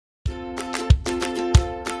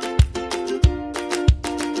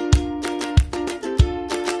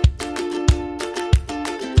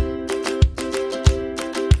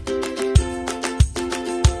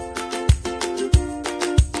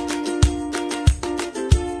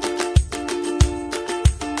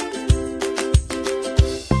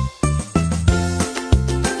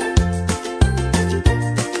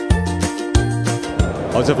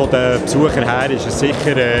Also von den Besuchern her war es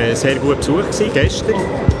sicher ein sehr guter Besuch gestern.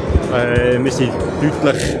 Wir hatten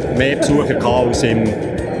deutlich mehr Besucher als in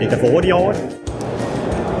den Vorjahren.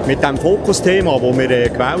 Mit dem Fokusthema, das wir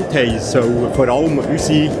gewählt haben, soll vor allem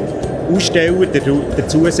unsere Aussteller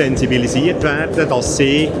dazu sensibilisiert werden, dass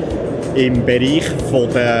sie im Bereich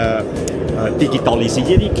der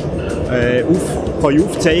Digitalisierung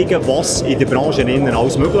aufzeigen können, was in der Branche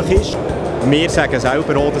alles möglich ist. Wir sagen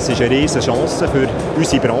selber auch, das ist eine riesige Chance für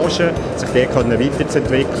unsere Branche, sich dort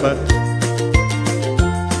weiterzuentwickeln.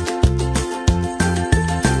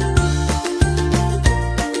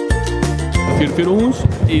 Für uns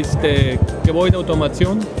ist die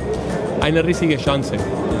Gebäudeautomation eine riesige Chance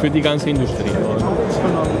für die ganze Industrie.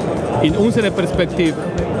 In unserer Perspektive,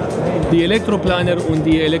 die Elektroplaner und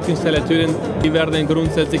die Elektroinstallateure, die werden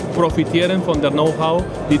grundsätzlich profitieren von der Know-how,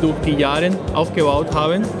 die durch die Jahre aufgebaut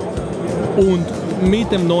haben. Und mit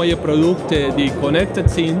den neuen Produkten, die connected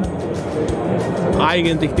sind,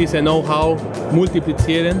 eigentlich diese Know-how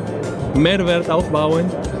multiplizieren, Mehrwert aufbauen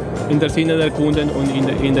in der Sinne der Kunden und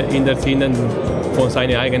in der Sinne von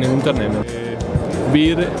seinen eigenen Unternehmen.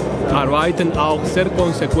 Wir arbeiten auch sehr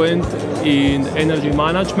konsequent in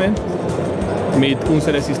Energiemanagement mit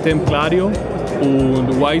unserem System Clario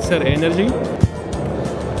und Wiser Energy,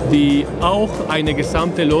 die auch eine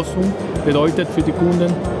gesamte Lösung bedeutet für die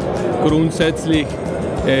Kunden. Grundsätzlich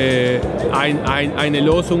eine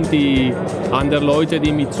Lösung, die andere Leute,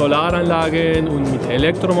 die mit Solaranlagen und mit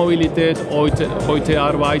Elektromobilität heute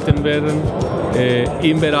arbeiten werden,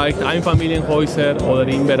 im Bereich Einfamilienhäuser oder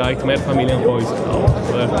im Bereich Mehrfamilienhäuser auch.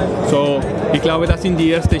 So, ich glaube, das sind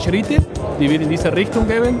die ersten Schritte, die wir in diese Richtung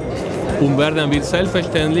geben. Und werden wir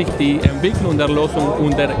selbstverständlich die Entwicklung der Lösung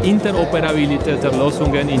und der Interoperabilität der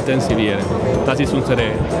Lösungen intensivieren. Das ist unser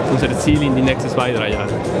Ziel in den nächsten 2-3 Jahren.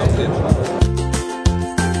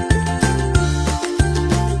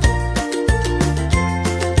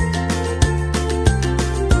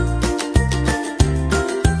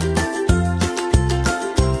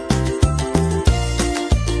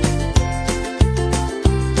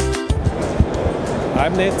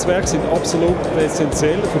 Heimnetzwerke sind absolut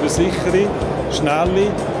essentiell für eine sichere, schnelle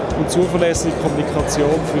und zuverlässige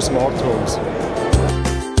Kommunikation für Smart Homes.